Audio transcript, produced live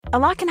A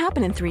lot can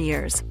happen in 3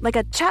 years, like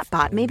a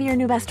chatbot may be your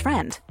new best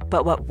friend.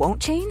 But what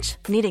won't change?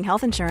 Needing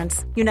health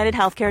insurance. United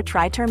Healthcare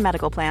Tri-Term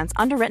Medical Plans,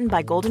 underwritten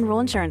by Golden Rule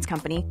Insurance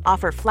Company,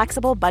 offer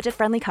flexible,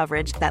 budget-friendly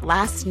coverage that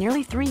lasts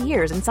nearly 3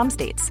 years in some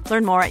states.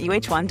 Learn more at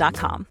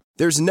uh1.com.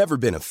 There's never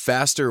been a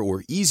faster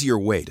or easier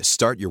way to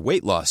start your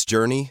weight loss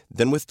journey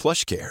than with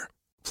PlushCare.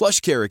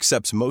 PlushCare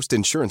accepts most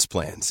insurance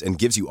plans and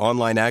gives you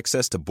online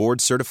access to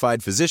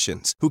board-certified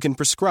physicians who can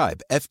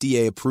prescribe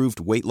FDA-approved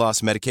weight loss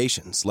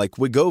medications like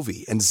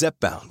Wegovy and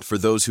Zepbound for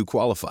those who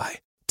qualify.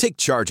 Take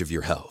charge of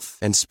your health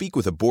and speak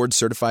with a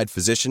board-certified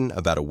physician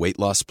about a weight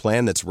loss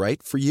plan that's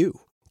right for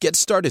you. Get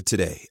started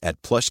today at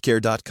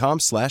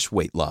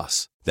plushcare.com/weight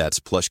loss.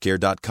 That's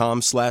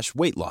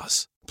plushcare.com/weight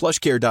loss.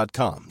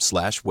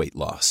 plushcare.com/weight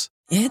loss.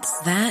 It's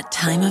that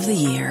time of the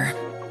year.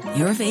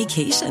 Your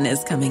vacation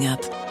is coming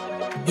up.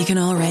 You can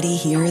already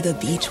hear the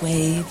beach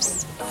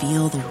waves,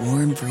 feel the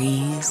warm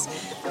breeze,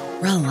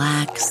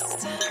 relax,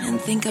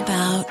 and think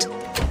about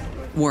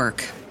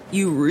work.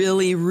 You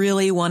really,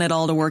 really want it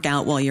all to work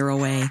out while you're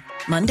away.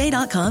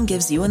 Monday.com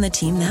gives you and the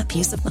team that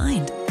peace of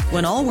mind.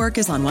 When all work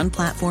is on one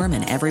platform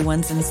and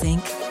everyone's in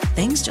sync,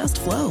 things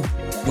just flow.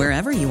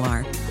 Wherever you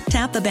are,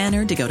 tap the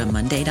banner to go to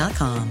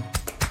Monday.com.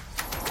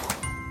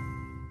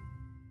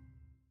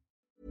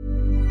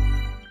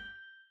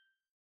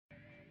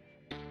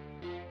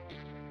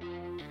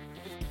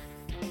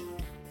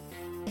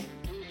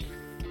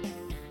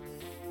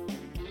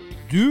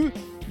 Du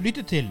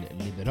lytter til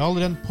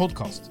Liberaleren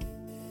podcast.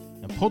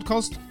 En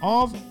podcast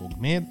av og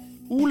med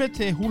Ole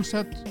T.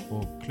 Holseth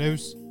og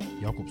Klaus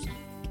Jakobsen.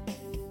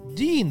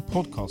 Din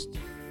podcast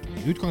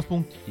med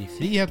utgangspunkt i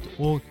frihet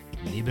og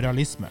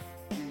liberalisme.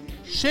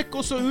 Sjekk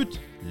også ut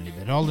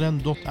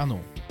liberaleren.no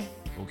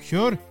og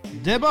kjør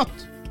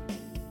debatt!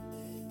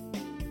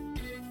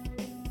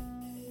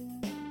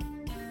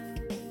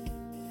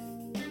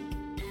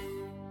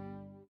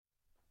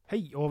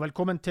 Hei og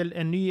velkommen til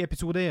en ny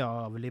episode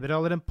av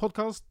Liberaleren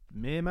podcast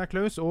med meg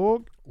Klaus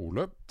og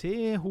Ole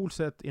T.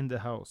 Holseth in the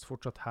house,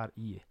 fortsatt her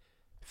i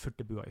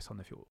Furtebua i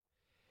Sandefjord.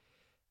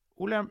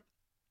 Ole,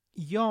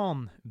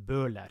 Jan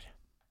Bøhler.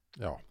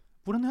 Ja.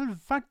 Hvordan i all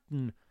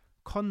verden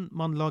kan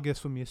man lage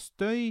så mye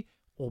støy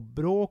og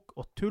bråk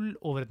og tull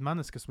over et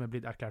menneske som er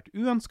blitt erklært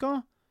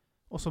uønsket,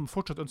 og som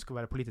fortsatt ønsker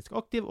å være politisk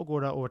aktiv og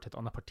går da over til et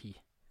annet parti?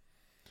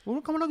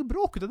 Hvordan kan man lage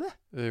bråk ut av det?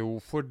 Jo,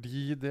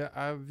 fordi det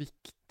er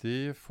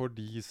viktig for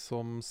de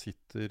som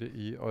sitter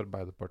i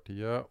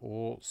Arbeiderpartiet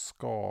å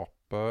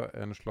skape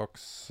en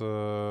slags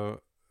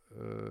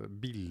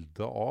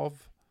bilde av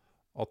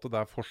at det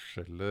er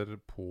forskjeller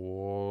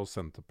på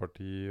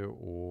Senterpartiet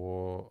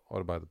og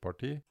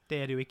Arbeiderpartiet.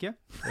 Det er det jo ikke.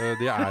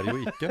 Det er jo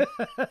ikke.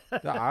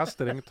 Det er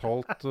strengt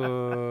talt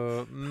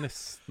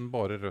nesten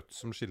bare Rødt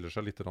som skiller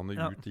seg litt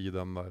ut i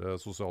den der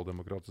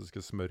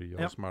sosialdemokratiske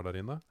smørja som er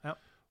der inne. Ja.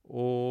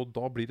 Og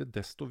da blir det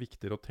desto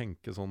viktigere å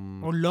tenke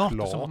sånn og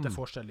late som at det er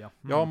forskjell, ja.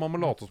 Ja, man må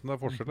late som det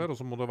er forskjeller, og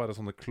så må det være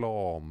sånne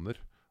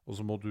klaner, og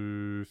så må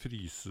du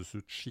fryses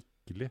ut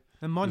skikkelig.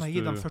 Men man har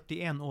gitt dem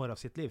 41 år av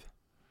sitt liv.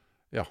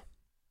 Ja,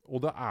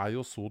 og det er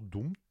jo så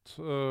dumt.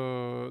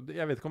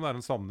 Jeg vet ikke om det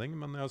er en sammenheng,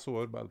 men jeg så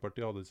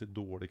Arbeiderpartiet hadde sitt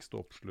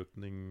dårligste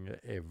oppslutning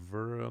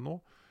ever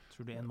nå.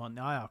 Tror du en mann?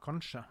 Ja,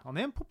 kanskje. Han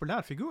er en populær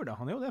figur da,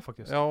 han er jo det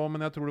faktisk. Ja,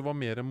 men jeg tror det var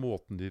mer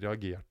måten de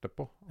reagerte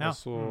på. Ja.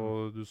 Altså,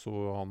 du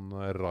så han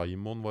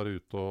Raimond var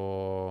ute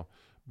og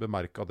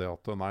bemerket det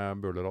at nei,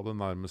 Bøhler hadde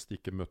nærmest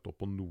ikke møtt opp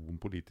på noen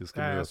politiske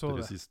møter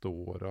de siste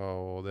årene,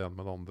 og det ene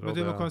med det andre. Men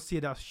du kan si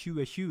det at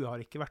 2020 har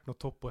ikke vært noe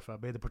toppår for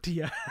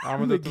Arbeiderpartiet. Ja,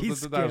 men det er jo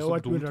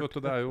så dumt, vet du.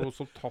 Det er jo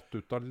så tatt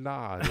ut av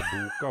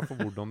læreboka for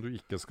hvordan du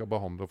ikke skal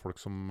behandle folk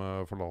som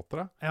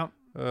forlater deg. Ja.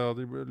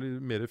 De blir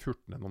mer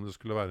furtne enn om det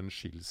skulle være en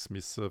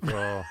skilsmisse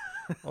fra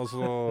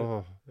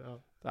altså,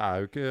 det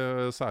er jo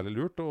ikke særlig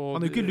lurt. Og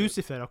han er jo ikke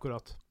Lucifer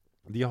akkurat.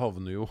 De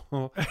havner jo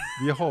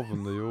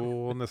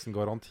nesten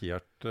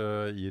garantert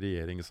i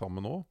regjering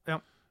sammen nå.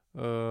 Ja.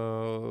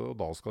 Og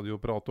da skal de jo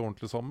prate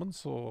ordentlig sammen,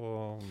 så...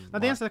 Nei,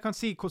 det eneste jeg kan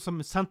si som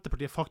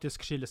Senterpartiet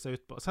faktisk skiller seg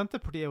ut på.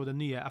 Senterpartiet er jo det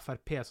nye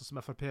FRP, sånn som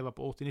FRP var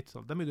på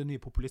 80-90-tallet. De er jo det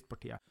nye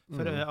populistpartiet.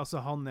 For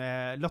altså, han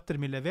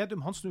Lattermille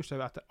Vedum, han snur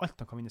seg jo etter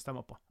alt han kan vinne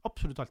stemmer på.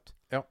 Absolutt alt.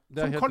 Ja,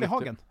 det er som helt Carl I.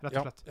 Hagen, rett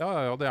og slett. Ja,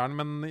 det er han,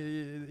 men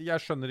jeg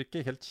skjønner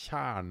ikke helt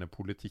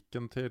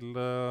kjernepolitikken til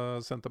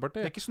Senterpartiet.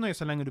 Det er ikke så nøye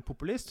så lenge du er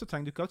populist, så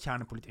trenger du ikke ha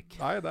kjernepolitikk.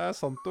 Nei, det er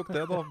sant nok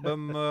det da.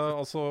 Men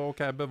altså,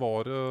 ok,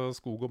 bevare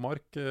skog og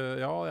mark.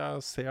 Ja,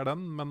 jeg ser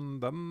den,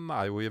 men den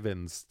er jo i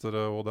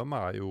Venstre, og den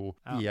er jo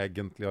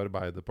egentlig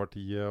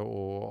Arbeiderpartiet,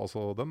 og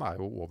altså, den er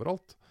jo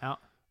overalt. Ja.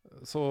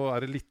 Så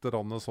er det litt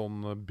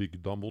sånn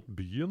bygda mot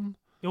byen.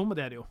 Jo, men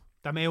det er det jo.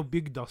 De er jo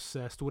bygdas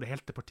store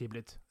helteparti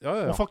blitt.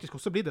 Ja. Og faktisk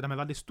også blir det. De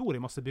er veldig store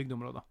i masse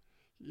bygdeområder.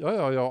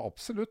 Ja,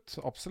 absolutt.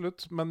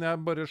 Absolutt. Men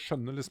jeg bare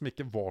skjønner liksom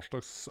ikke hva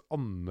slags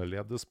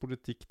annerledes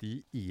politikk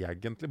de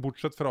egentlig,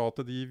 bortsett fra at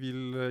de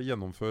vil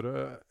gjennomføre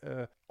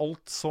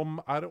alt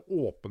som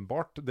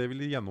åpenbart, det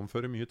vil de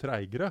gjennomføre mye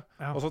treigere.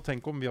 Ja. Altså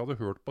tenk om vi hadde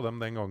hørt på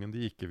dem den gangen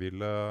de ikke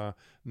ville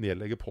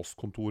nedlegge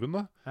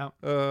postkontorene. Ja.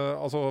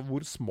 Altså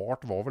hvor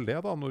smart var vel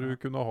det da, når du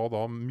kunne ha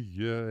da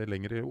mye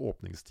lengre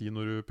åpningstid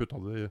når du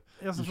puttet det i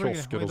kiosker og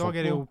sånt. Og i dag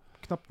det jo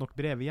knapt nok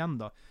brev igjen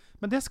da.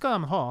 Men det skal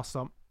de ha,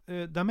 altså.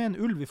 De en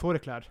ulv i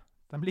fåreklær.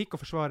 De liker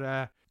å forsvare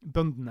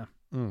bøndene.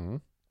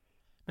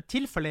 Men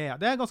tilfellet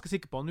det er jeg ganske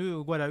sikker på.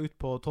 Nå går jeg ut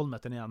på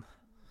 12-meteren igjen.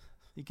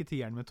 Ikke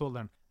 10-eren, men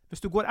 12-eren.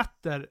 Hvis du går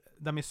etter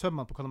dem i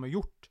sømmene på hva de har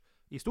gjort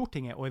i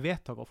Stortinget og i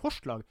vedtak og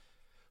forslag,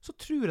 så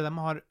tror jeg de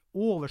har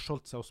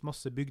oversolgt seg hos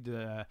masse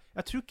bygder.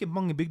 Jeg tror ikke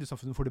mange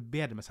bygdesamfunn får det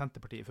bedre med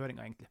Senterpartiet i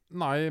føringa, egentlig.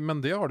 Nei,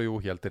 men det har de jo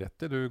helt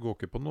rett i. Du går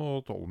ikke på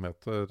noe 12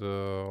 meter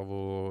av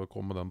å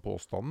komme med den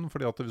påstanden.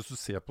 Fordi at hvis du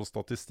ser på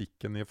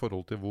statistikken i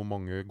forhold til hvor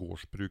mange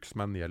gårdsbruk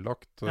som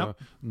nedlagt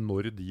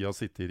når de har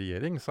sittet i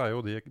regjering, så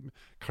jo det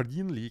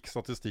klin lik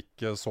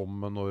statistikk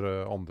som når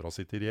andre har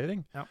sittet i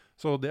regjering. Ja.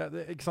 Så det,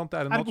 ikke sant,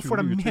 det en naturlig utvikling.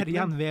 Får de mer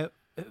igjen ved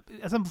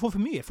altså, de får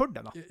for mye for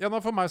det da. Ja,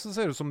 for meg så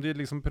ser det ut som de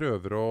liksom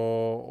prøver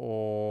å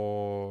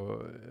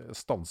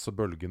stanse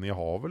bølgen i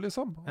havet,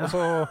 liksom. Ja.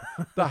 Altså,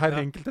 det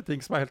enkelte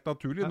ting som helt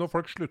naturlig. Når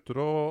folk slutter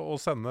å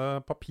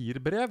sende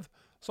papirbrev,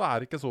 så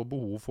det ikke så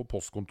behov for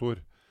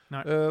postkontor.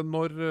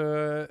 Når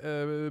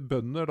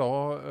bønder da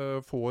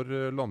får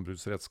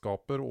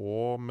landbruksredskaper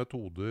og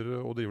metoder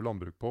å drive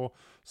landbruk på,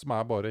 som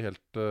bare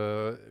helt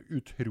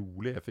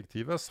utrolig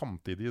effektive,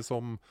 samtidig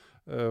som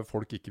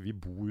folk ikke vil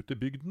bo ute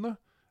i bygdene,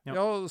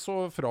 ja,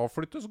 så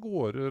fraflyttes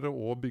gårder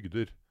og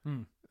bygder.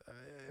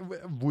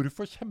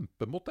 Hvorfor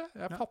kjempe mot det?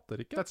 Jeg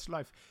fatter ikke. That's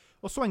life.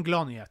 Og så en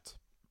glad nyhet.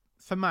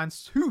 For meg en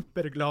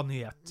superglad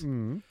nyhet.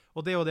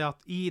 Og det jo det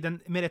at i den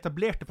mer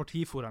etablerte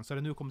partiforen så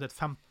det nå kommet et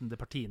 15.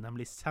 parti,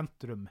 nemlig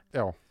Sentrum.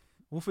 Ja.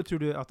 Hvorfor tror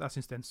du at jeg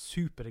synes det en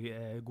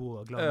supergod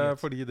og glad nyhet?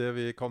 Fordi det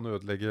vi kan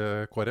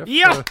ødelegge KrF.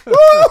 Ja!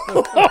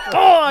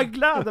 Jeg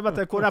gleder meg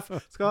til KrF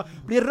skal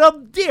bli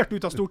radert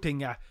ut av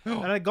Stortinget. Det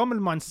det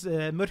gammelmanns,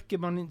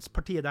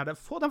 mørkemannspartiet der.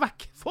 Få dem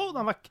vekk! Få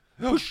dem vekk!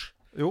 Push!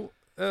 Jo.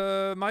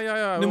 Nei,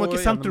 Nå må ikke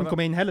Sentrum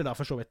komme inn heller da,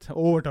 for så vidt.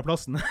 Overta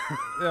plassen.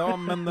 Ja,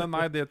 men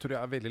nei, det tror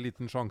jeg veldig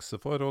liten sjanse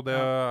for. Og det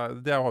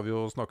har vi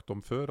jo snakket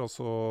om før.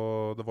 Altså,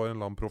 det var en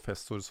eller annen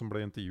professor som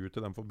ble intervjuet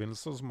i den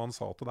forbindelse, som han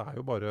sa at det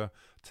jo bare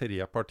 3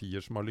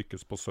 partier som har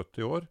lykkes på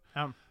 70 år.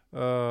 Ja.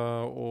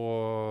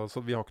 Så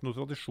vi har ikke noe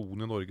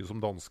tradisjon i Norge som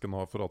dansken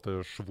har for at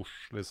det svors,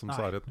 liksom,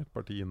 så det et nytt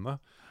parti inne.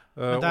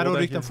 Men der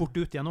rykker de fort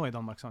ut igjen nå i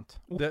Danmark, sant?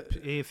 Opp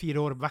i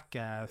 4 år, vekk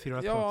 4 år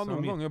etterpå. Ja,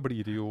 noen ganger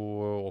blir det jo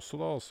også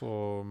da, så,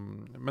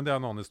 men det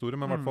en annen historie.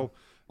 Men i hvert fall,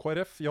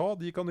 KrF, ja,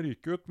 de kan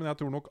ryke ut, men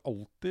jeg tror nok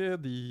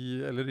alltid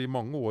eller i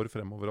mange år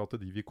fremover, at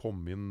de vil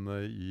komme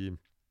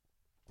inn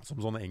som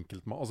sånne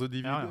enkeltmann. Altså de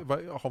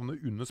vil havne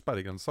under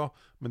sperregrensa,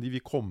 men de vil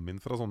komme inn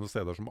fra sånne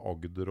steder som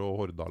Agder og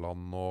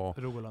Hordaland og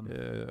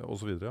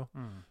så videre.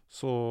 Ja.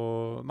 Så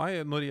nei,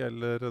 når det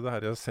gjelder det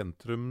her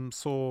Sentrum,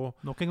 så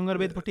nok en gang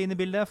Arbeiderpartiet inn i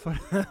bildet, for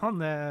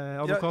han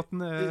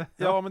advokaten.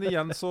 Ja, men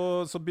igjen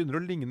så begynner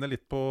det å ligne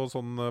litt på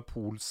sånn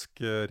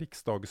polsk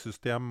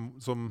riksdagssystem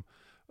som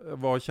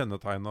var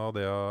kjennetegnet av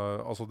det,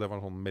 altså det var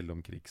en sånn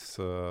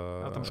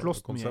mellomkrigskonsept. At de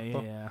slåss mye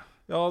i...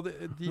 Ja,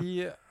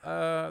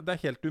 det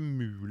helt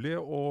umulig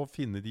å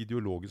finne de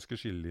ideologiske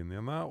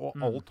skillelinjene, og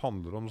alt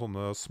handler om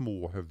sånne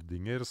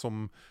småhøvdinger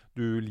som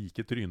du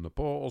liker trynet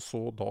på, og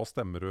så da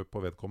stemmer du på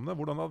vedkommende.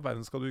 Hvordan av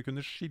verden skal du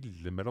kunne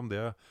skille mellom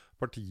det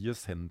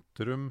partiet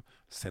Sentrum,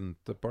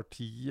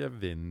 Senterpartiet,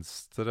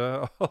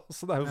 Venstre?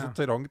 Altså, det jo så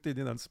trangt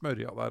inni den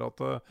smørja der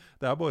at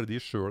det bare de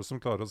selv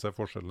som klarer å se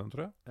forskjellen,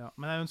 tror jeg. Ja,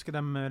 men jeg ønsker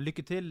dem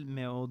lykke til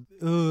med å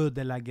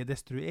ødelegge,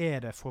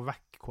 destruere, få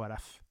vekk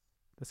KrF.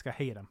 Det skal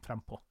jeg heie dem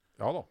frem på.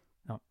 Ja da.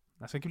 Ja.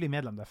 Jeg skal ikke bli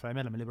medlem der, for jeg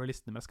medlem med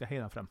liberalistene, men jeg skal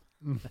heie dem frem.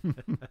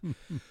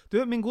 Du,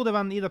 min gode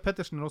venn Ida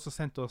Pettersen har også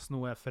sendt oss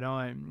noe fra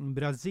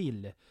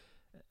Brasil.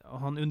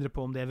 Han undrer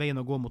på om det veien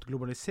å gå mot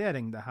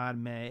globalisering, det her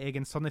med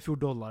egen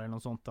Sandefjord-dollar eller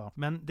noe sånt da.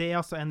 Men det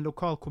altså en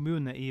lokal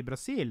kommune i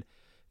Brasil,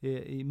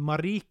 i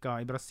Marica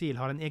i Brasil,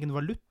 har en egen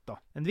valuta.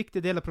 En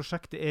viktig del av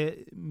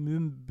prosjektet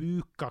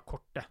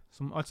Mumbuka-kortet,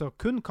 som altså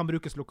kun kan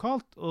brukes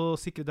lokalt, og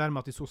sikrer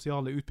dermed at de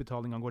sosiale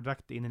utbetalingene går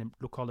direkte inn i den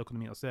lokale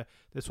økonomien. Altså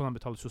det sånn de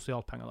betaler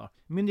sosialpenger da.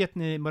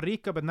 Myndighetene i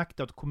Marica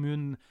benekter at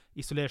kommunen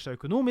isolerer seg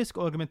økonomisk,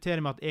 og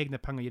argumenterer med at egne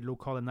penger gir det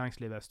lokale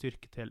næringslivet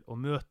styrke til å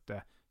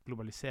møte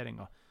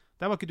globaliseringen.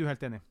 Der var ikke du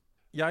helt enig?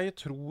 Jeg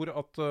tror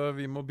at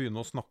vi må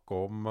begynne å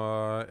snakke om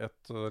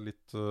et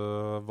litt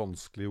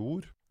vanskelig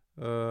ord.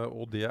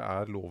 Og det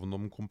loven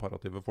om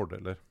komparative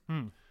fordeler.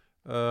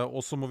 Og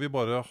så må vi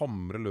bare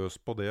hamre løs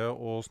på det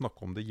og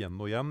snakke om det igjen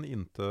og igjen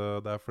inntil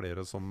det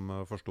flere som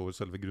forstår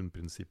selve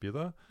grunnprinsippet i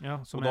det. Ja,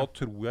 og da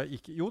tror jeg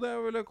ikke... Jo, det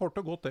vel kort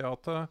og godt det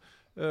at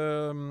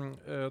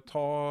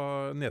ta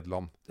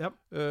Nederland. Ja.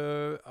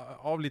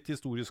 Av litt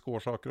historiske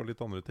årsaker og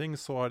litt andre ting,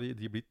 så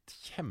de blitt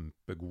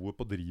kjempegode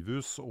på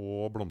drivhus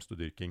og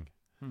blomsterdyrking.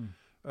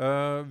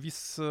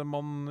 Hvis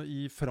man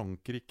i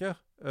Frankrike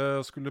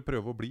skulle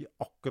prøve å bli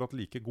akkurat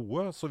like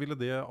gode, så ville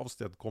det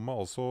avstedkomme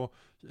altså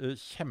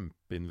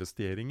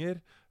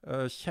kjempeinvesteringer,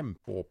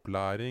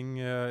 kjempeopplæring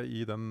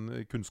i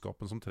den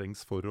kunnskapen som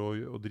trengs for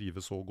å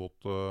drive så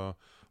godt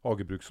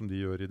hagebruk som de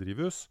gjør i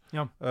drivhus.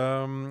 Ja.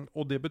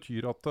 Og det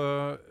betyr at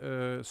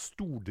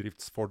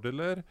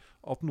stordriftsfordeler,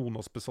 at noen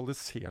har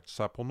spesialisert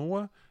seg på noe,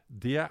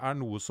 det er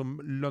noe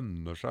som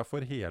lønner seg for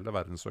hele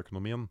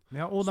verdensøkonomien.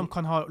 Ja, og de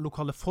kan ha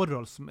lokale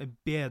forhold som er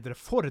bedre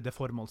for det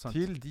formål, sant?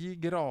 Til de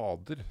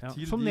grader. Ja,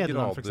 til som de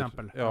Nederland, grader. for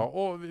eksempel. Ja,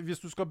 og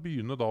hvis du skal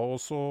begynne da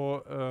også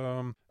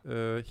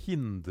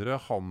hindre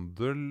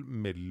handel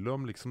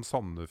mellom liksom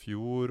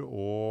Sandefjord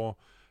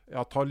og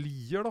ta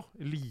Lier da,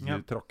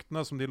 Liertraktene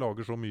som de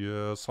lager så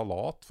mye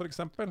salat for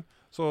eksempel.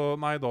 Så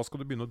nei, da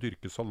skal du begynne å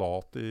dyrke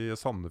salat i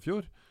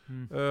Sandefjord.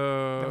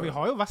 Ja, vi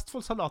har jo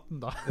Vestfoldsalaten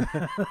da.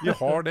 Vi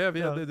har det.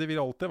 Det vil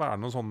alltid være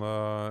noen sånne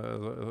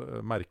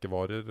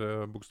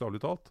merkevarer,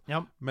 bokstavlig talt. Ja.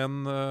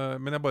 Men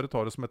jeg bare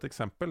tar det som et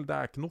eksempel. Det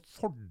er ikke noen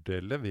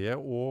fordeler ved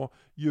å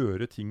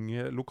gjøre ting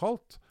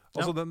lokalt.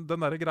 Altså den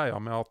der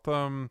greia med at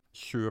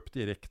kjøp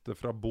direkte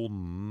fra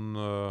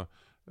bonden,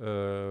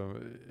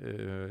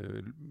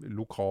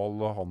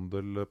 lokal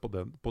handel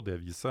på det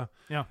viset.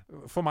 Ja.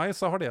 For meg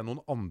så har det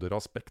noen andre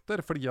aspekter,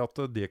 fordi at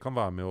det kan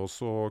være med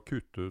oss å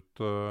kutte ut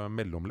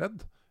mellomledd.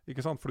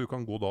 Ikke sant? For du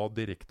kan gå da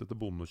direkte til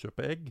bonden og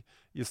kjøpe egg,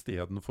 i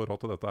stedet for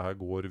at dette her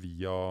går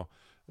via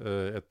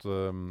et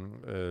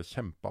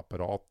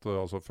kjempeapparat,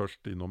 altså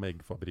først innom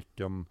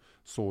eggfabrikken,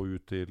 så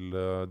ut til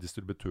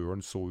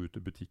distributøren, så ut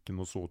til butikken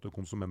og så til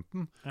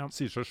konsumenten. Ja.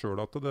 Sier seg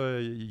selv at det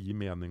gir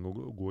mening å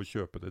gå og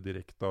kjøpe det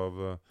direkte av,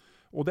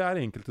 og det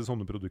er enkelte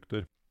sånne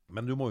produkter.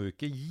 Men du må jo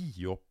ikke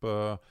gi opp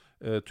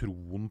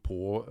troen på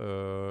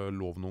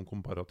loven om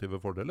komparative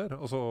fordeler.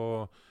 Altså,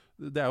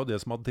 det er jo det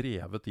som har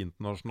drevet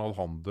internasjonal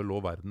handel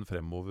og verden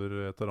fremover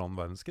etter annen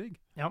verdenskrig.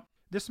 Ja.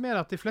 Det som er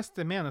at de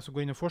fleste mener som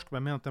går inn og forsker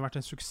mener at det har vært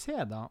en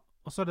suksess da,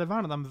 og så har det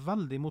vernet dem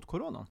veldig mot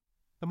korona.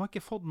 De har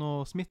ikke fått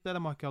noe smitte, de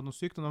har ikke hatt noe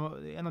sykdom.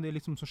 En av de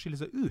liksom som skiller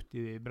seg ut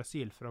i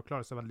Brasil for å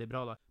klare seg veldig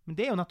bra da. Men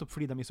det er jo nettopp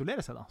fordi de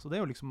isolerer seg da, så det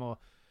er jo liksom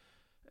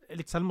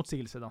litt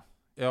selvmotsigelse da.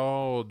 Ja,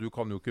 og du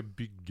kan jo ikke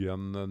bygge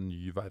en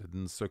ny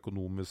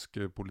verdensøkonomisk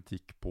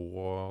politikk på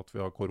at vi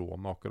har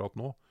korona akkurat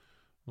nå.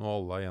 Nå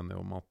alle er enige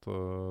om at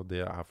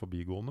det er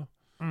forbigående.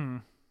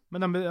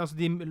 Men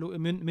de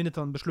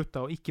myndighetene besluttet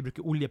å ikke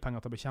bruke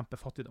oljepenger til å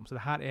bekjempe fattigdom, så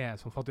det her er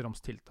som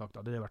fattigdomstiltak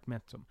da, det har vært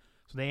ment som.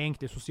 Så det er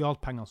egentlig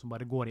sosialpenger som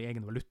bare går i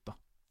egen valuta.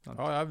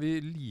 Sant? Ja, jeg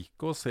vil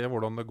like å se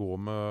hvordan det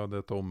går med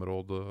dette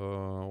området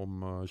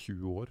om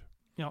 20 år.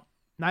 Ja.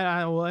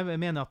 Nei, og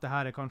jeg mener at det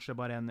her er kanskje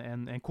bare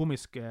en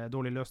komisk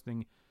dårlig løsning.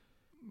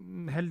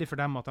 Heldig for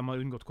dem at de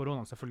har unngått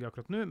koronaen selvfølgelig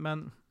akkurat nå, men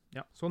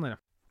ja, sånn er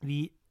det.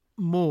 Vi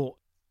må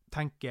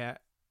tenke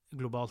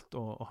globalt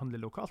og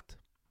handle lokalt.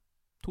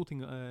 2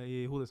 ting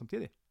i hodet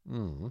samtidig.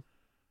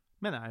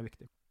 Men det er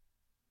viktig.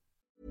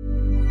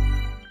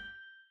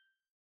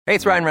 Hey,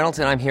 it's Ryan Reynolds,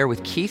 and I'm here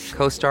with Keith,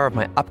 co-star of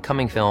my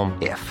upcoming film,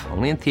 If,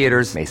 only in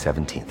theaters May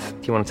 17th.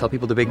 Do you want to tell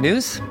people the big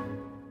news?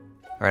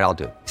 All right, I'll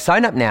do it.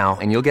 Sign up now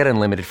and you'll get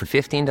unlimited for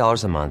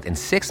 $15 a month and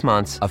 6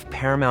 months of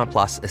Paramount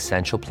Plus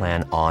Essential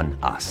Plan on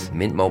us.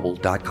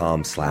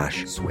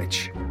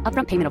 MintMobile.com/switch.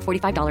 Upfront payment of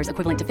 $45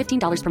 equivalent to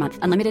 $15 per month.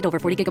 Unlimited over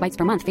 40 gigabytes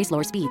per month. Face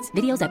lower speeds.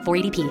 Videos at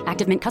 480p.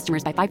 Active Mint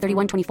customers by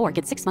 531.24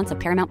 get 6 months of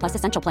Paramount Plus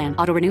Essential Plan.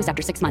 Auto renews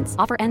after 6 months.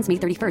 Offer ends May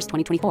 31st,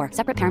 2024.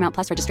 Separate Paramount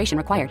Plus registration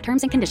required.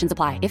 Terms and conditions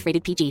apply if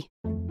rated PG.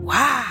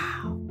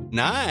 Wow.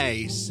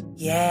 Nice.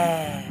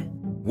 Yeah.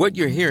 What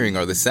you're hearing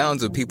are the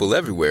sounds of people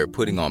everywhere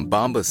putting on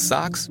Bombas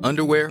socks,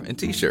 underwear, and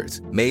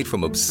T-shirts made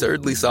from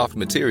absurdly soft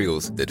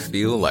materials that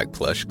feel like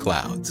plush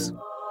clouds.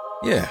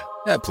 Yeah,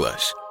 that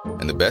plush.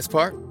 And the best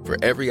part? For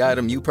every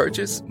item you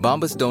purchase,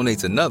 Bombas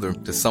donates another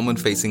to someone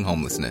facing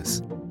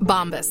homelessness.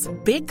 Bombas.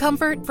 Big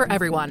comfort for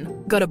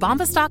everyone. Go to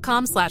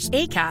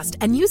bombas.com/ACAST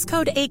and use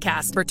code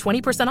ACAST for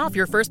 20% off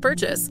your first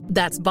purchase.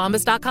 That's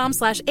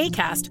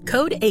bombas.com/ACAST.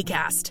 Code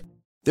ACAST.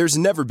 There's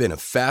never been a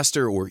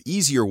faster or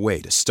easier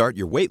way to start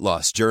your weight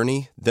loss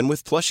journey than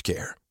with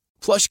PlushCare.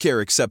 PlushCare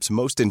accepts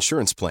most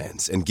insurance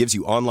plans and gives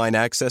you online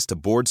access to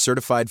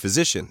board-certified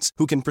physicians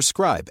who can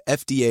prescribe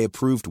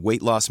FDA-approved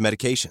weight loss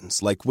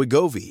medications like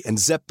Wegovy and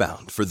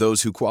Zepbound for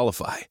those who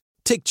qualify.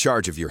 Take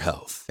charge of your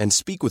health and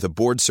speak with a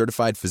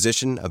board-certified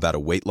physician about a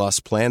weight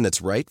loss plan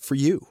that's right for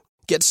you.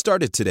 Get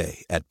started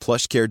today at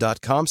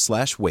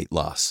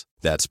plushcare.com/weightloss.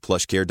 That's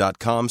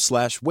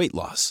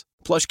plushcare.com/weightloss.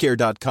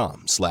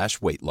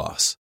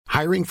 plushcare.com/weightloss.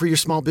 Hiring for your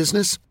small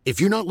business?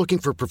 If you're not looking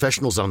for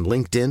professionals on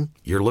LinkedIn,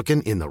 you're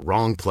looking in the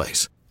wrong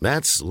place.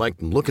 That's like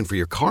looking for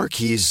your car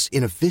keys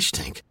in a fish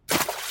tank.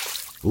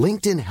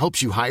 LinkedIn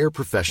helps you hire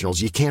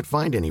professionals you can't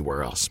find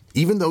anywhere else,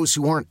 even those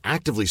who aren't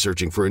actively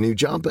searching for a new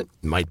job but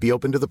might be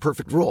open to the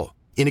perfect role.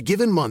 In a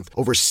given month,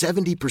 over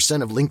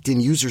 70% of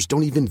LinkedIn users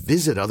don't even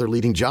visit other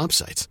leading job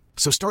sites.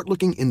 So start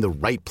looking in the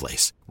right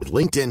place. With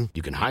LinkedIn,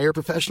 you can hire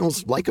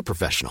professionals like a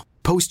professional.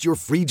 Post your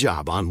free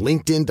job on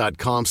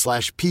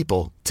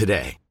linkedin.com/people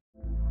today.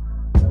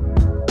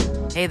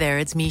 Hey there,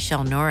 it's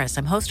Michelle Norris.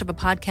 I'm host of a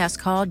podcast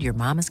called Your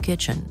Mama's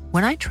Kitchen.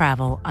 When I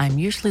travel, I'm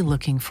usually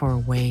looking for a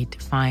way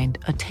to find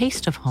a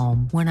taste of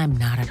home when I'm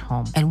not at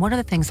home. And one of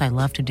the things I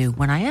love to do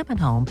when I am at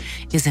home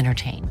is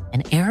entertain.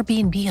 And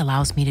Airbnb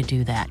allows me to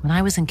do that. When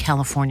I was in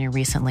California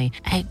recently,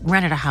 I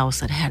rented a house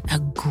that had a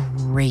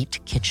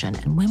great kitchen.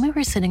 And when we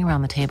were sitting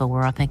around the table, we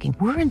were all thinking,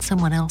 we're in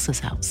someone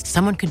else's house.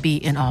 Someone could be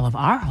in all of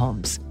our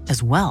homes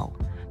as well.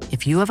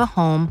 If you have a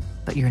home,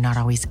 but you're not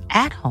always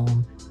at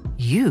home,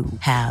 you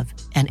have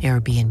an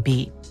Airbnb.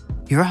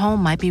 Your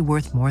home might be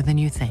worth more than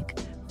you think.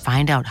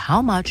 Find out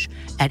how much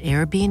at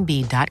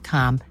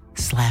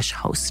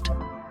airbnb.com/host.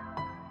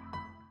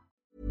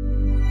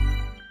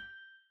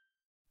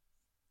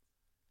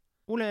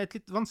 Ole, et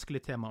litt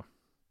vanskelig tema.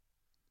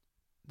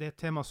 Det et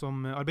tema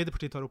som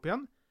Arbeiderpartiet tar opp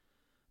igjen.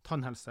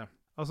 Tannhelse.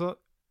 Altså,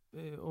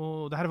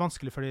 og det her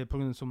vanskelig for det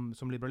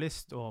som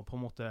liberalist, og på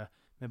en måte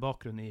med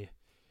bakgrunn i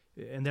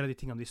en del av de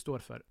tingene de står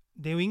for.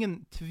 Det jo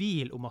ingen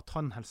tvil om at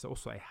tannhelse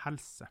også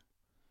helse.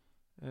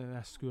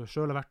 Jeg skulle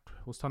selv ha vært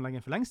hos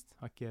tannlegen for lengst,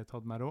 har ikke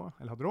tatt meg råd,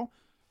 eller hatt råd.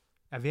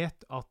 Jeg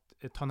vet at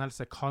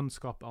tannhelse kan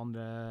skape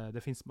andre,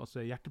 det finnes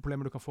masse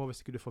hjerteproblemer du kan få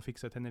hvis ikke du får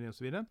fikset tennene og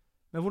så videre.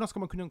 Men hvordan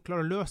skal man kunne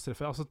klare å løse det?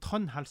 For altså,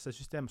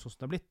 tannhelsesystemet sånn som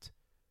det har blitt,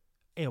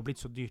 jo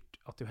blitt så dyrt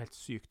at det jo helt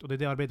sykt. Og det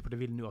det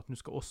Arbeiderpartiet vil nå, at nå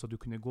skal også du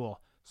kunne gå,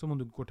 som om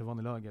du går til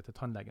vanlig lage til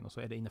tannlegen, og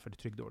så det innenfor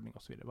trygdeordning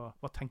og så videre.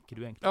 Hva tenker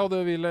du egentlig? Ja,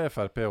 det ville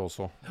FRP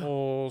også.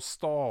 Og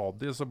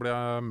stadig så ble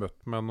jeg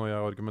møtt med når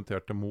jeg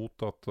argumenterte mot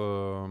at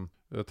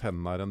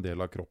tennene en del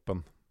av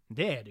kroppen.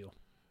 Det det jo.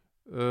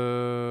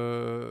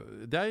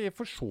 Det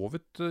for så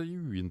vidt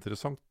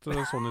uinteressant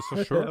sånn i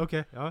seg selv.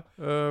 Okay, ja.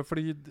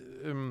 Fordi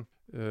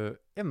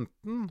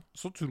enten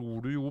så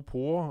tror du jo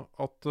på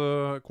at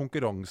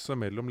konkurranse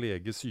mellom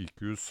lege,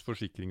 sykehus,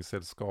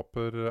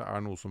 forsikringsselskaper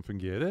noe som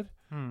fungerer,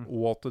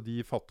 og at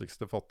de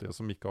fattige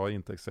som ikke har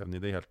inntektsevne i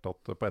det hele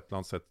tatt på et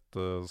eller annet sett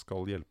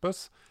skal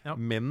hjelpes. Ja.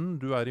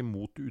 Men du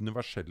imot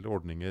universelle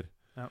ordninger.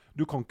 Ja.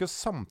 Du kan ikke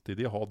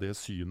samtidig ha det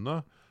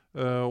synet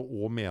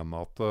og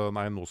mene at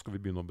nei, nå skal vi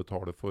begynne å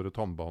betale for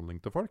tannbehandling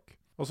til folk.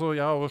 Altså,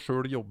 jeg har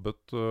selv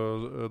jobbet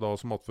da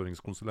som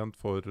attføringskonsulent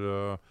for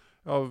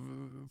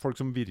folk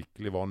som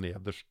virkelig var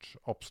nederst,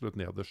 absolutt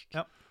nederst.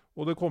 Ja.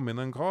 Og det kom inn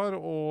en kar,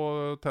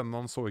 og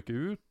tennene så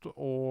ikke ut,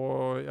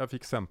 og jeg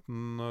fikk sendt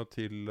den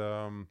til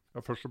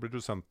først så blir du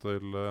sendt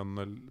til en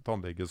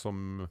tannlege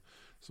som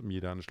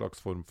gir deg en slags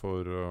form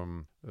for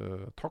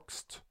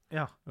takst.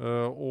 Ja.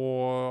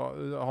 Og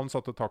han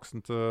satte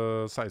taksten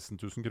til 16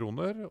 000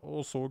 kroner,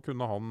 og så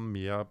kunne han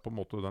med på en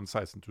måte den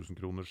 16 000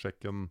 kroner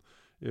sjekken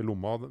i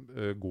lomma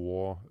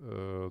gå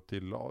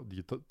til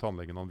de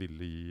tannlegene han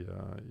ville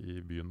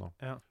i byen. Da.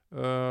 Ja.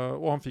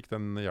 Og han fikk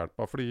den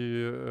hjelpa,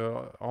 fordi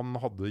han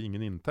hadde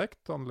ingen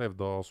inntekt, han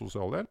levde av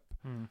sosialhjelp.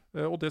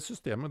 Og det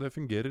systemet det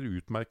fungerer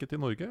utmerket i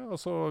Norge.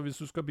 Altså,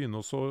 hvis du skal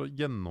begynne å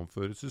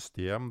gjennomføre et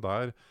system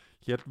der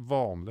helt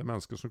vanlige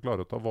mennesker som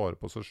klarer å ta vare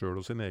på seg selv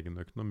og sin egen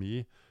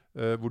økonomi,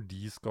 hvor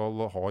de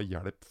skal ha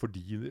hjelp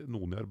fordi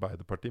noen i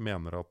Arbeiderpartiet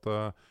mener at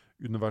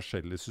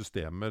universelle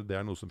systemer,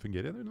 det noe som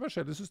fungerer.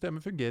 Universelle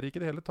systemer fungerer ikke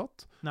i det hele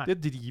tatt. Nei.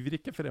 Det driver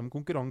ikke frem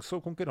konkurranse,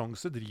 og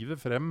konkurranse driver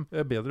frem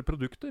bedre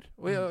produkter.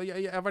 Og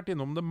jeg har vært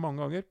innom det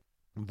mange ganger.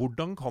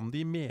 Hvordan kan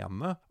de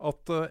mene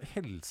at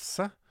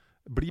helse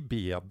blir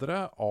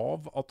bedre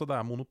av at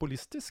det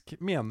monopolistisk?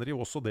 Mener de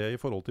også det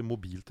i forhold til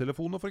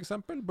mobiltelefoner for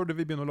eksempel? Burde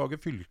vi begynne å lage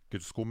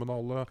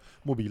fylkeskommunale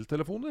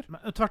mobiltelefoner? Men,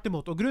 tvert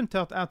imot, og grunnen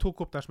til at jeg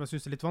tok opp det som jeg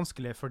synes litt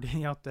vanskelig,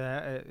 fordi at,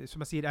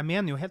 som jeg sier, jeg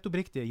mener jo helt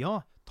oppriktig, ja,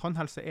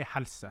 tannhelse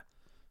helse.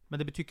 Men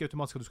det betyr ikke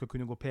automatisk at du skal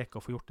kunne gå og peke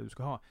og få gjort det du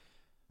skal ha.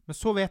 Men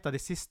så vet jeg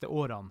de siste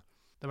årene,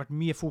 det har vært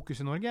mye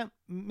fokus i Norge,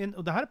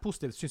 og det her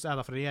positivt, synes jeg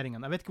da, fra regjeringen.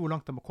 Jeg vet ikke hvor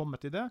langt de har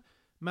kommet i det,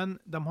 men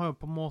de har jo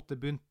på en måte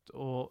begynt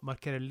å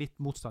markere litt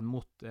motstand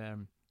mot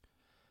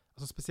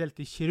altså spesielt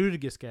de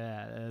kirurgiske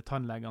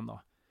tannlegene da.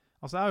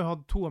 Altså jeg har jo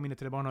hatt 2 av mine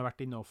 3 barn har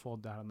vært inne og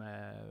fått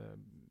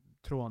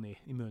trådene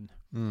i munnen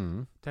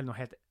til noen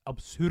helt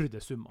absurde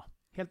summer.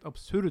 Helt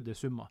absurde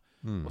summer.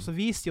 Og så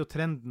viser jo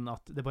trenden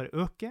at det bare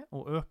øker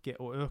og øker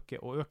og øker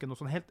og øker noe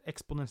sånn helt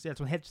eksponentielt,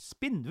 sånn helt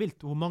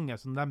spinnvilt hvor mange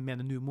som de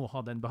mener nå må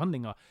ha den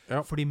behandlingen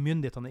fordi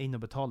myndighetene inne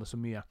og betaler så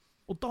mye.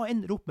 Og da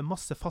ender det opp med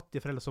masse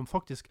fattige foreldre som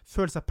faktisk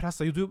føler seg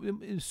presset. Jo,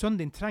 sønnen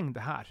din trenger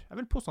det her. Jeg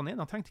vil påstå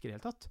han trengte ikke det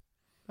helt tatt.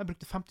 Jeg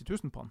brukte 50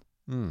 000 på han.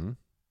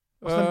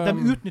 Altså, de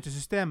utnytter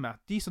systemet.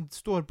 De som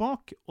står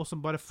bak, og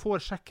som bare får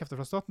sjekkhefter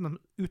fra staten, de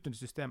utnytter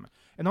systemet.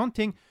 En annen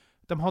ting,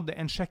 de hadde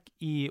en sjekk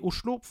i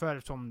Oslo for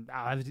sånn,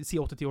 jeg vil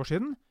si 8-10 år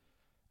siden.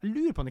 Jeg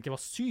lurer på om det ikke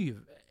var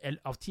 7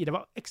 av 10. Det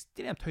var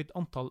ekstremt høyt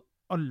antall.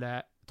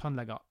 Alle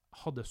tannleger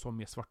hadde så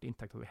mye svart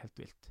inntekt at det var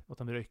helt vilt. At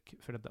de røyk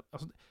for det.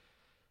 Altså,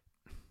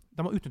 de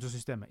har utnyttet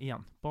systemet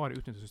igjen. Bare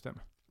utnyttet systemet.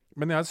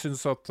 Men jeg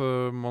synes at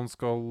man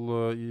skal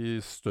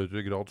i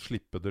større grad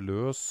slippe det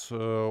løs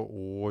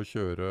og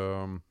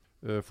kjøre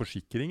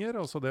forsikringer.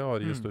 Altså det har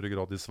i større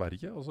grad i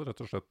Sverige. Altså rett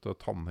og slett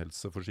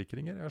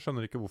tannhelseforsikringer. Jeg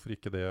skjønner ikke hvorfor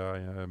ikke det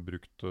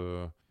brukt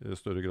i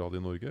større grad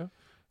i Norge.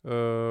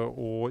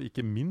 Og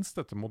ikke minst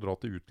dette med å dra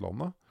til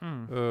utlandet.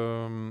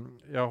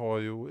 Jeg har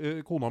jo,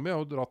 kona mi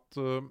har jo dratt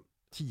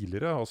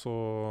tidligere, altså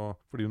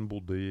fordi hun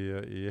bodde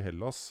i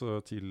Hellas,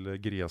 til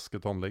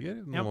greske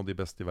tannleger, noen av de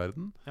beste i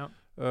verden. Ja.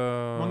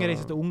 Mange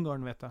reiser til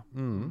Ungarn, vet jeg.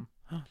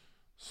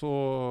 Så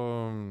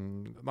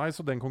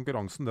den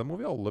konkurransen, den må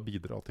vi alle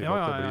bidra til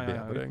at det blir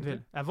bedre, egentlig.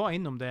 Jeg var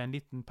innom det en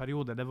liten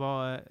periode.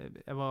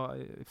 Jeg var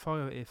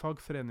i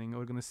fagforening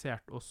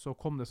organisert, og så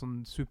kom det sånn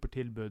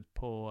supertilbud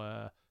på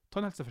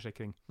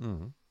tannhelseforsikring.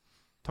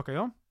 Takket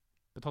ja,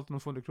 betalte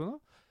noen 200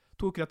 kroner.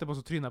 2 uker etterpå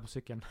så trynet jeg på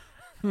sykkelen.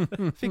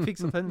 Fikk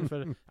fikset tennene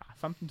for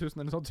 15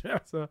 000 eller sånt, tror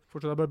jeg. Så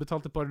fortsatt jeg bare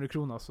betalte et par 100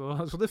 kroner.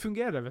 Så det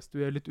fungerer hvis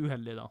du er litt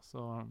uheldig da. Så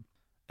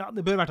ja,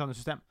 det bør være et annet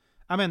system.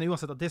 Jeg mener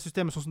uansett at det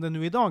systemet sånn som det er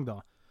nå i dag da,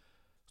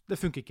 det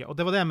funker ikke. Og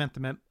det var det jeg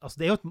mente med, altså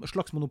det er jo et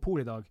slags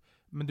monopol i dag,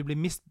 men det blir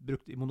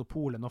misbrukt i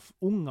monopolet når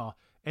unger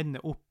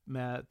ender opp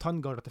med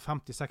tanngarder til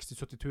 50 000, 60 000,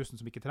 70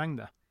 000 som ikke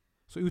trenger det.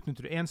 Så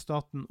utnytter du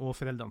staten og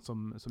foreldrene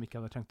som ikke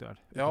hadde trengt det her.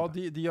 Ja,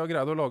 de har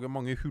greid å lage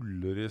mange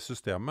huller i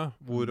systemet,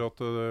 hvor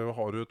at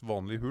har du et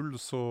vanlig hull,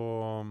 så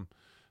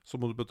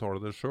må du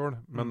betale det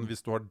selv. Men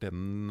hvis du har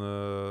den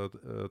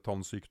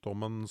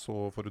tannsykdommen,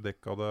 så får du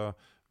dekka det.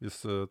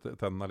 Hvis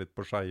tennene er litt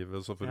på skeive,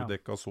 så får du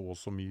dekka så og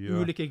så mye.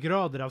 Ulike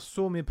grader av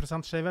så mye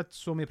prosent skjevhet,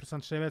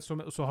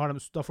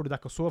 da får du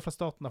dekka så fra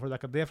staten, da får du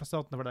dekka det fra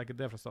staten, da får du dekka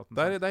det fra staten.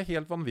 Det er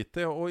helt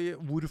vanvittig,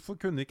 og hvorfor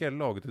kunne ikke alle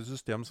laget et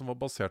system som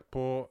var basert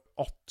på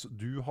at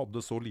du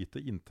hadde så lite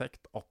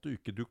inntekt, at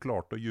du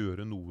klarte å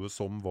gjøre noe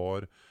som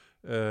var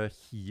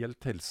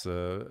helt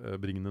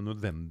helsebringende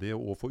nødvendig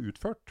å få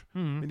utført.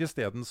 Men i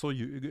stedet så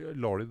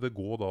lar de det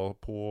gå da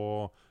på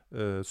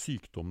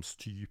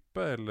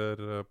sykdomstype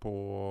eller på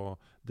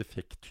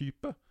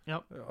defekttype. Ja.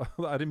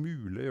 Er det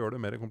mulig å gjøre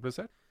det mer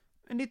komplisert?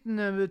 En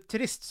liten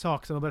trist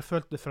sak som jeg bare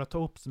følte for å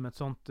ta opp som et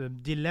sånt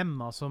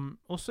dilemma som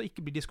også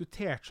ikke blir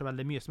diskutert så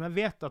veldig mye, som jeg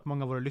vet at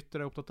mange av våre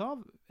lyttere er opptatt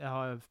av. Jeg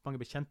har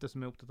mange bekjente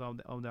som er opptatt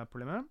av det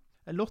problemet.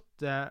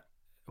 Lotte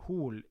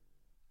Hol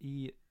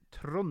i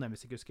Trondheim,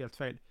 hvis jeg ikke husker helt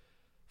feil,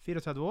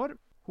 34 år.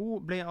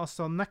 Hun ble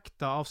altså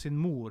nekta av sin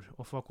mor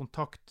å få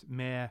kontakt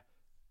med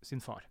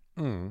sin far.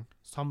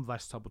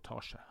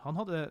 Samværssabotasje. Han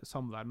hadde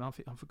samvær, men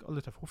han fikk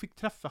aldri treffe. Hun fikk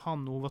treffe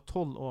han når hun var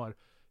 12 år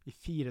i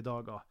 4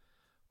 dager.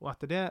 Og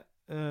etter det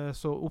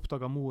så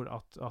oppdaget mor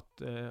at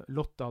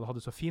Lotte hadde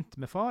det så fint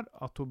med far,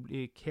 at hun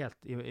gikk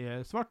helt i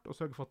svart, og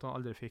sørget for at han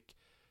aldri fikk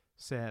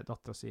se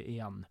datteren sin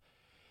igjen.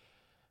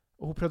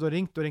 Og hun prøvde å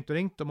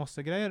ringe og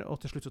masse greier, og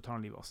til slutt så tar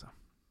han livet av seg.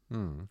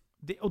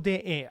 Og det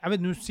er, jeg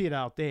vet, nå sier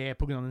jeg at det er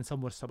på grunn av den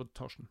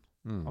samværssabotasjen.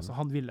 Altså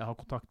han ville ha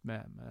kontakt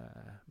med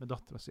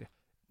datteren sin.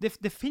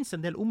 Det finnes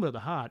en del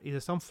områder her i det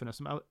samfunnet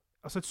som er,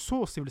 altså et så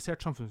sivilisert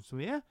samfunn som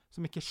vi er,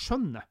 som ikke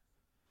skjønner.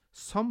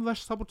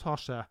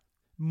 Samværssabotasje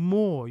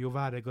må jo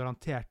være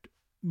garantert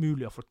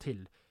mulig å få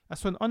til.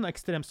 Jeg så en annen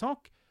ekstrem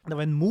sak. Det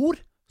var en mor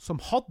som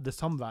hadde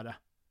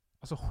samværet.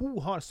 Altså hun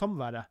har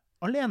samværet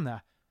alene.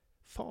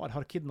 Far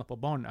har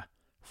kidnappet barnet.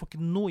 Får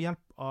ikke noe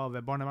hjelp av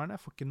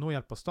barnevernet, får ikke noe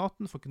hjelp av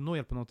staten, får ikke noe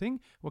hjelp av noe ting.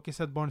 Hun har ikke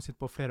sett barnet sitt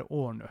på flere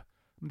år nå.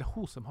 Men det er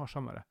hun som har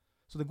samværet.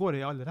 Så det går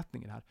i alle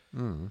retninger her.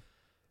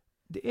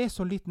 Det er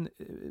så liten,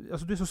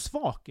 altså du er så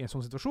svak i en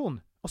sånn situasjon,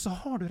 og så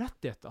har du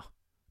rettigheter,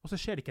 og så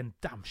skjer det ikke en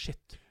damn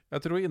shit.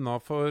 Jeg tror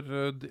innenfor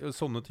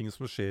sånne ting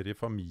som skjer i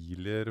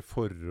familier,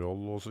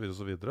 forhold og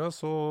så videre,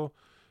 så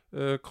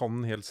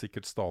kan helt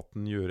sikkert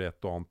staten gjøre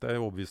et og annet. Jeg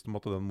er overbevist om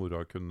at den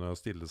mora kunne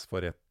stilles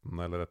for retten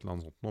eller et eller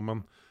annet sånt noe,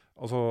 men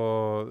altså,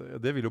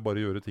 det vil jo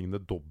bare gjøre tingene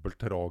dobbelt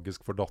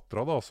tragisk for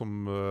datteren da,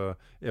 som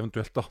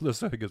eventuelt hadde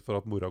sørget for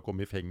at mora kom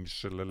i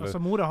fengsel. Eller,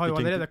 altså, mora har jo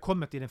allerede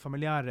kommet i den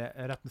familiære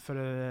retten, for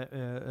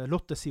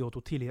Lotte sier at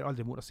hun tilgir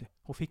aldri mora si.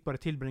 Hun fikk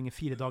bare tilbringe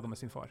 4 dager med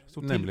sin far. Så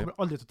hun kommer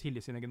aldri til å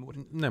tilgi sin egen mor.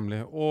 Nemlig.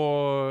 Og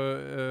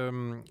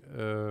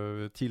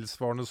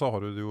tilsvarende så har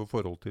du jo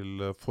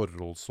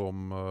forhold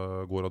som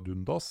går ad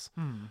undas.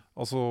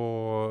 Altså,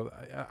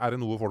 er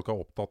det noe folk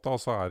er opptatt av,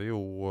 så er det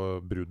jo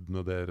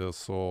bruddene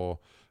deres og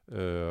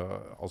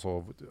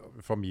altså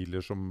familier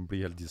som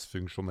blir helt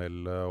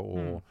dysfunksjonelle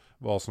og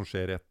hva som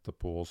skjer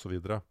etterpå og så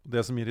videre.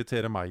 Det som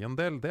irriterer meg en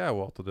del, det er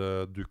jo at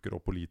det dukker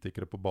opp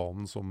politikere på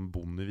banen som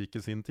Bondevik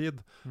i sin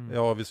tid.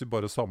 Ja, hvis vi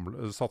bare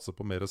satser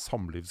på mer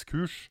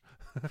samlivskurs.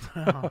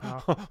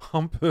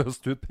 Han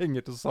pøste ut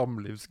penger til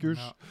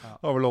samlivskurs.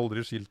 Har vel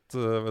aldri skilt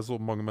ved så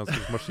mange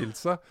mennesker som har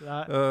skilt seg.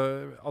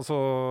 Altså,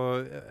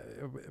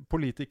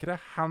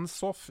 politikere,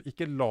 hands off,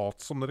 ikke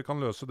lat som dere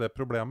kan løse det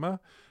problemet.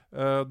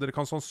 Dere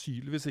kan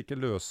sannsynligvis ikke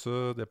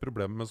løse det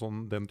problemet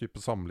med den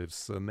type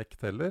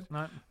samlivsnekt heller.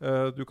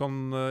 Du kan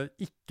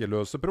ikke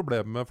løse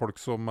problemet med folk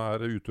som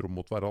er utro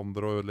mot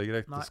hverandre og ødelegger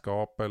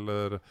ekteskap,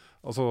 eller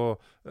altså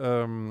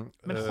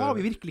men har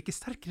vi virkelig ikke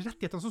sterkere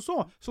rettigheter som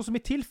så? Sånn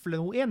som i tilfelle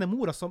hun ene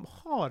mora som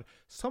har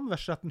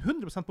samværsretten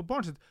 100% på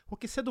barnet sitt, hun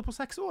har ikke sett henne på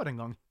 6 år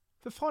engang.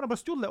 For far har bare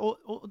stjålet,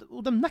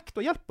 og de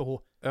nekter å hjelpe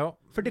henne. Ja.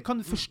 For det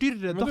kan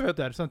forstyrre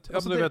datter. Sant? Ja,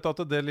 men du vet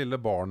at det lille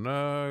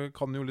barnet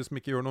kan jo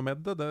liksom ikke gjøre noe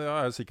med det. Det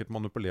er sikkert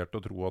manipulert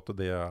å tro at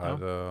det er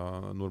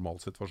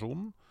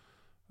normalsituasjonen.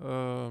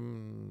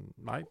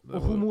 Nei.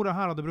 Og hun mora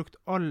her hadde brukt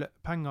all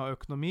penger og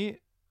økonomi.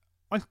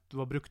 Alt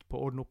var brukt på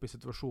å ordne opp i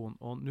situasjonen,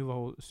 og nå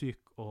var hun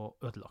syk og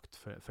ødelagt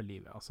for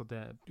livet. Altså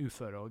det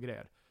uføre og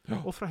greier.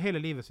 Og fra hele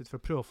livet sitt for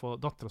å prøve å få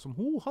datteren som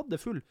hun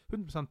hadde full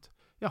 100%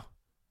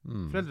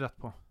 foreldrerett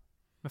på.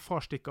 Men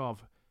far stikker av.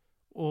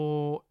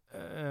 Og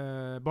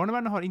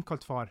barnevernet har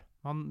innkalt far.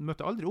 Han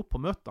møter aldri opp på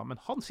møter, men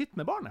han sitter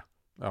med barnet.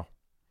 Ja.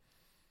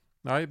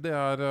 Nei,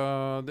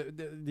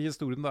 de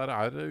historiene der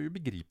er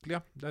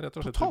ubegripelige. Det er rett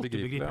og slett Totalt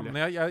ubegripelige. ubegripelige.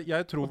 Men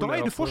jeg tror og da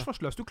vel er du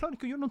forsvarsløs. Du klarer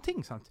ikke å gjøre noen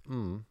ting, sant?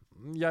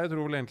 Jeg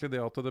tror vel egentlig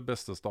det at det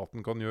beste staten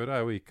kan gjøre,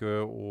 er jo ikke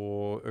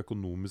å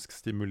økonomisk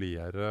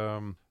stimulere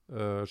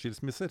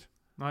skilsmisser.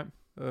 Nei.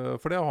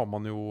 For det har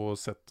man jo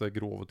sett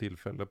grove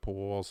tilfeller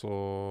på. Altså,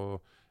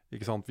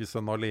 ikke sant? Hvis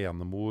en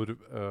alenemor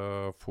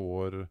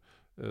får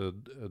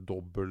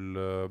dobbel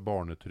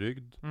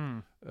barnetrygd,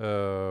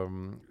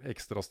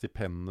 ekstra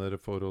stipender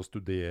for å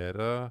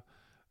studere.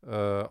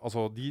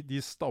 Altså,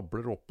 de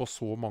stabler opp på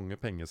så mange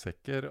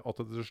pengesekker at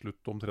det til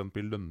slutt omtrent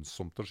blir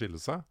lønnsomt å skille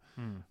seg.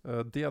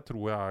 Det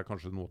tror jeg er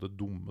kanskje noe av det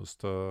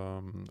dummeste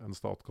en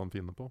stat kan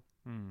finne på.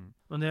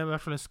 Men det er i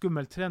hvert fall en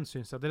skummel trend,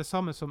 synes jeg. Det er det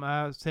samme som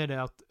jeg ser det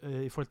at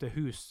i forhold til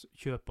hus,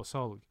 kjøp og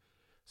salg,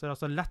 så er det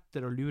altså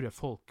lettere å lure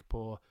folk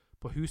på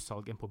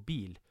hussalg enn på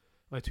bil.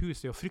 Og et hus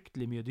er jo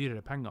fryktelig mye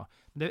dyrere penger.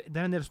 Det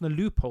er en del sånne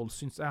loopholes,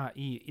 synes jeg,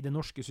 i det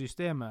norske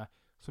systemet,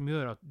 som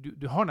gjør at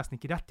du har nesten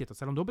ikke rettigheter,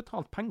 selv om du har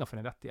betalt penger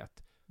for en rettighet,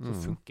 så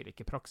funker det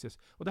ikke i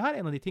praksis. Og det her er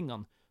en av de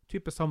tingene,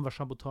 type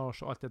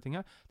samværssabotasje og alt det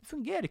tingene, det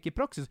fungerer ikke i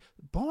praksis.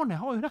 Barnet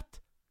har jo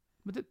rett,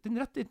 men den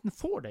rettigheten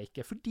får det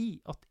ikke,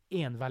 fordi at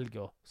en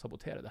velger å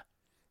sabotere det.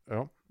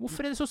 Ja.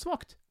 Hvorfor er det så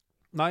svagt?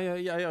 Nei,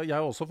 jeg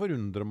også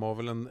forundrer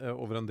meg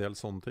over en del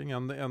sånne ting.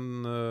 En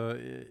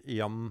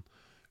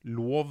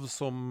lov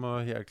som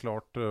helt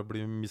klart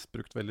blir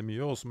misbrukt veldig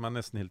mye, og som er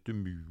nesten helt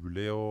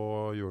umulig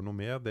å gjøre noe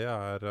med, det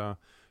er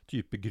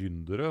type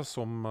gründere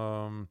som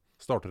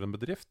starter en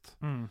bedrift.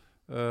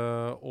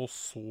 Og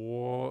så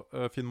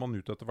finner man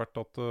ut etter hvert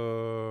at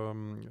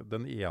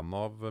den ene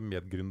av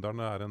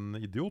medgründerne er en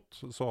idiot,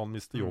 så han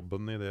mister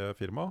jobben i det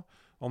firmaet.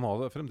 Han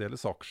har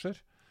fremdeles aksjer.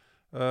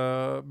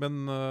 Men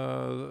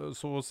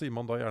så sier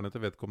man da gjerne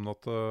til vedkommende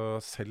at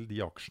selg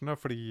de aksjene,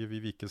 fordi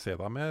vi vil ikke se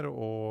deg mer,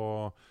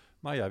 og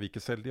nei, jeg vil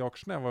ikke selge de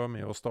aksjene. Jeg var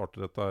med å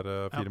starte dette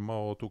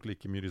firmaet og tok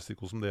like mye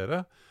risiko som dere.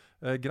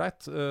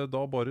 Greit,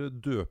 da bare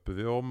døper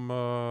vi om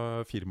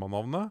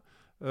firmanavnet,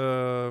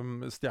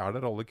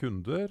 stjeler alle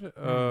kunder,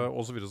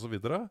 og så videre og så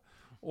videre.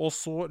 Og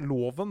så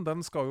loven, den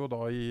skal jo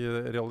da i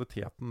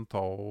realiteten ta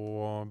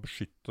og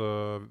beskytte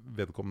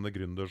vedkommende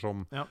gründer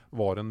som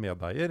var en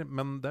medeier,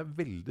 men det er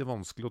veldig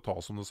vanskelig å ta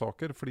sånne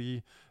saker,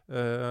 fordi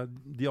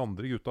de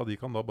andre gutta, de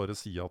kan da bare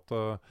si at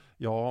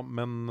ja,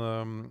 men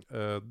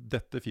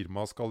dette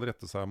firmaet skal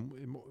rette seg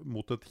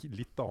mot et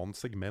litt annet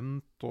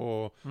segment,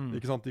 og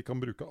ikke sant, de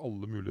kan bruke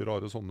alle mulige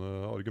rare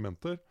sånne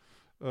argumenter.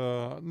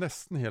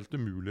 Nesten helt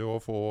umulig å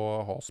få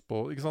has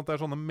på. Ikke sant? Det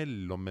er sånne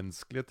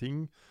mellommenneskelige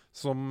ting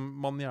som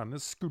man gjerne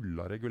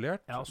skulle ha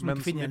regulert. Ja, som du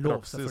finner en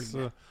lov,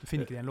 selvfølgelig. Du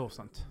finner ikke en lov,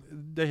 sant?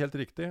 Det er helt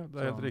riktig. Det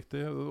er helt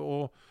riktig.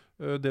 Og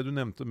det du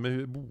nevnte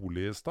med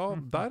bolig i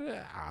stad, der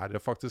er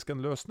det faktisk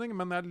en løsning,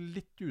 men jeg er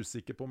litt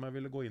usikker på om jeg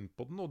ville gå inn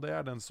på den, og det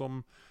er den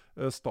som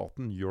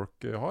staten New York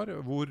har,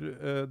 hvor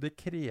det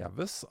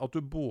kreves at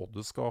du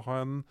både skal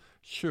ha en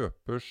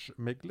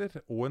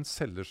kjøpersmegler og en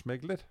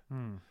selgersmegler.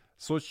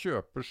 Så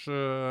kjøpers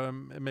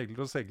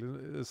megler og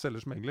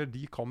selgers megler,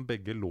 de kan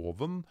begge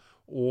loven,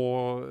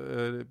 og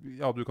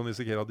ja, du kan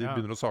risikere at de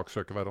begynner å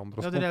saksøke hverandre.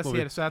 Ja, det er det jeg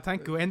sier, så jeg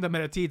tenker jo enda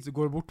mer tid så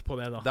går bort på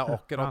det da. Det er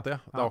akkurat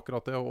det, det er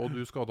akkurat det, og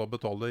du skal da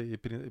betale i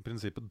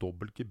prinsippet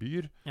dobbelt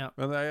gebyr.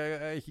 Men det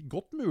er ikke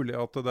godt mulig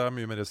at det er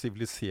mye mer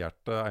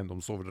siviliserte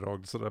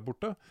eiendomsoverdragelser der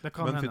borte,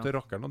 men fytte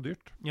rakkeren og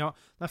dyrt. Ja,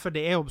 for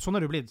det er jo, sånn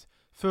har det blitt.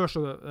 Før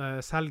så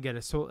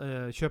selgere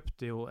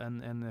kjøpte jo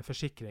en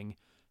forsikring,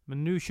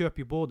 men nå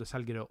kjøper jo både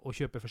selgere og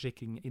kjøper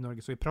forsikring i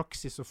Norge, så i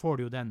praksis så får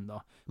du jo den da,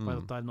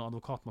 bare at det er noen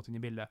advokatmått inn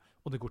i bildet,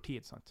 og det går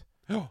tid, sant?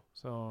 Ja.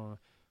 Så,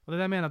 og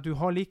det der mener at du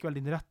har likevel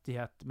din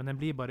rettighet, men den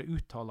blir bare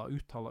uttala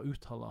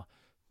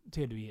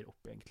til du gir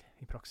opp egentlig,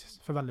 i praksis,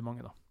 for veldig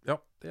mange da. Ja,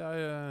 det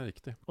er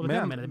riktig. Og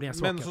det mener, det blir en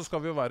svakhet. Men så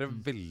skal vi jo være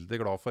veldig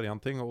glad for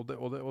en ting, og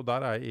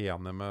der er jeg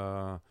enig med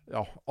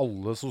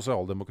alle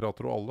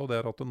sosialdemokrater og alle, og det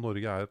er at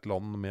Norge er et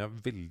land med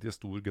veldig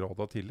stor grad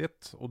av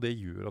tillit, og det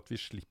gjør at vi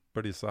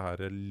slipper disse her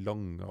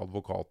lange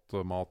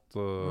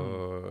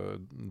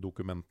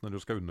advokatmat-dokumentene du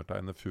skal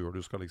undertegne før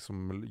du skal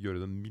liksom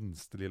gjøre den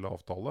minste lille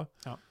avtale.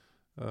 Ja.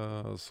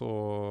 Og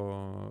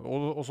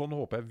sånn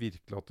håper jeg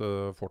virkelig at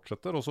det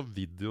fortsetter, og så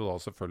vil det jo da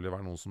selvfølgelig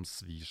være noen som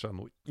svir seg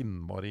noe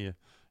innmari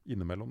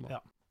innimellom da.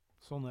 Ja,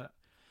 sånn er det.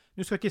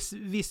 Nå skal ikke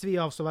vi svi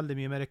av så veldig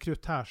mye mer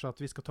krutt her, så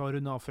at vi skal ta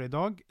runde av for i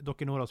dag.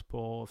 Dere når oss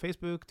på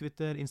Facebook,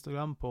 Twitter,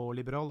 Instagram, på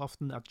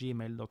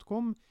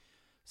liberalaften@gmail.com.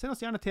 Send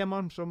oss gjerne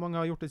temaer som mange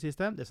har gjort det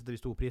siste, det setter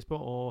vi stor pris på,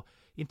 og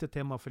intet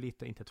tema for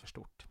lite, intet for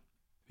stort.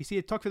 Vi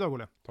sier takk for i dag,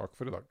 Ole. Takk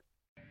for i dag.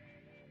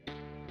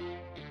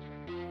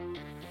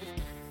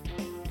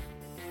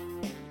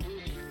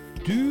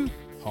 Du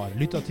har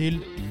lyttet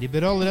til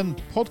Liberaleren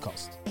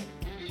podcast.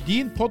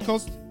 Din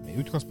podcast med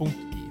utgangspunkt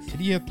i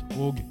frihet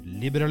og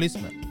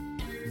liberalisme.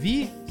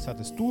 Vi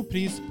setter stor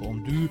pris på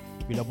om du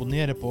vil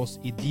abonnere på oss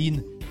i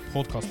din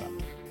podcast-app.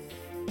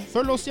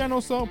 Følg oss gjerne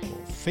også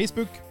på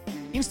Facebook,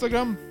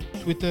 Instagram,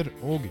 Twitter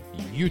og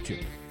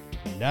YouTube.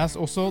 Les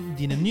også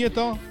dine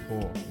nyheter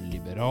på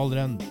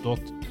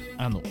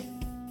liberaleren.no.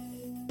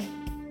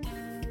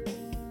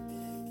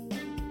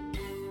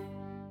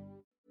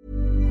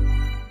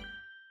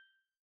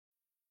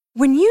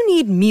 When you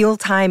need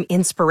mealtime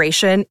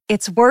inspiration,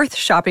 it's worth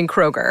shopping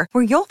Kroger,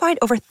 where you'll find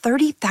over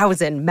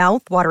 30,000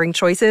 mouth-watering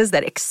choices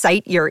that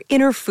excite your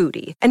inner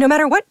foodie. And no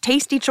matter what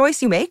tasty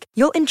choice you make,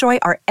 you'll enjoy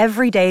our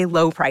everyday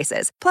low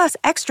prices, plus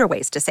extra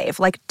ways to save,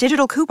 like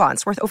digital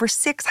coupons worth over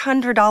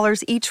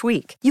 $600 each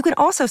week. You can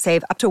also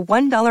save up to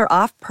 $1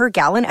 off per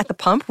gallon at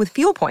the pump with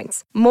fuel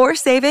points. More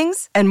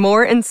savings and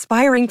more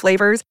inspiring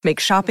flavors make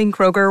shopping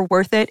Kroger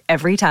worth it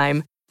every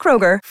time.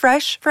 Kroger,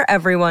 fresh for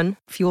everyone.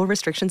 Fuel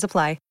restrictions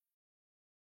apply.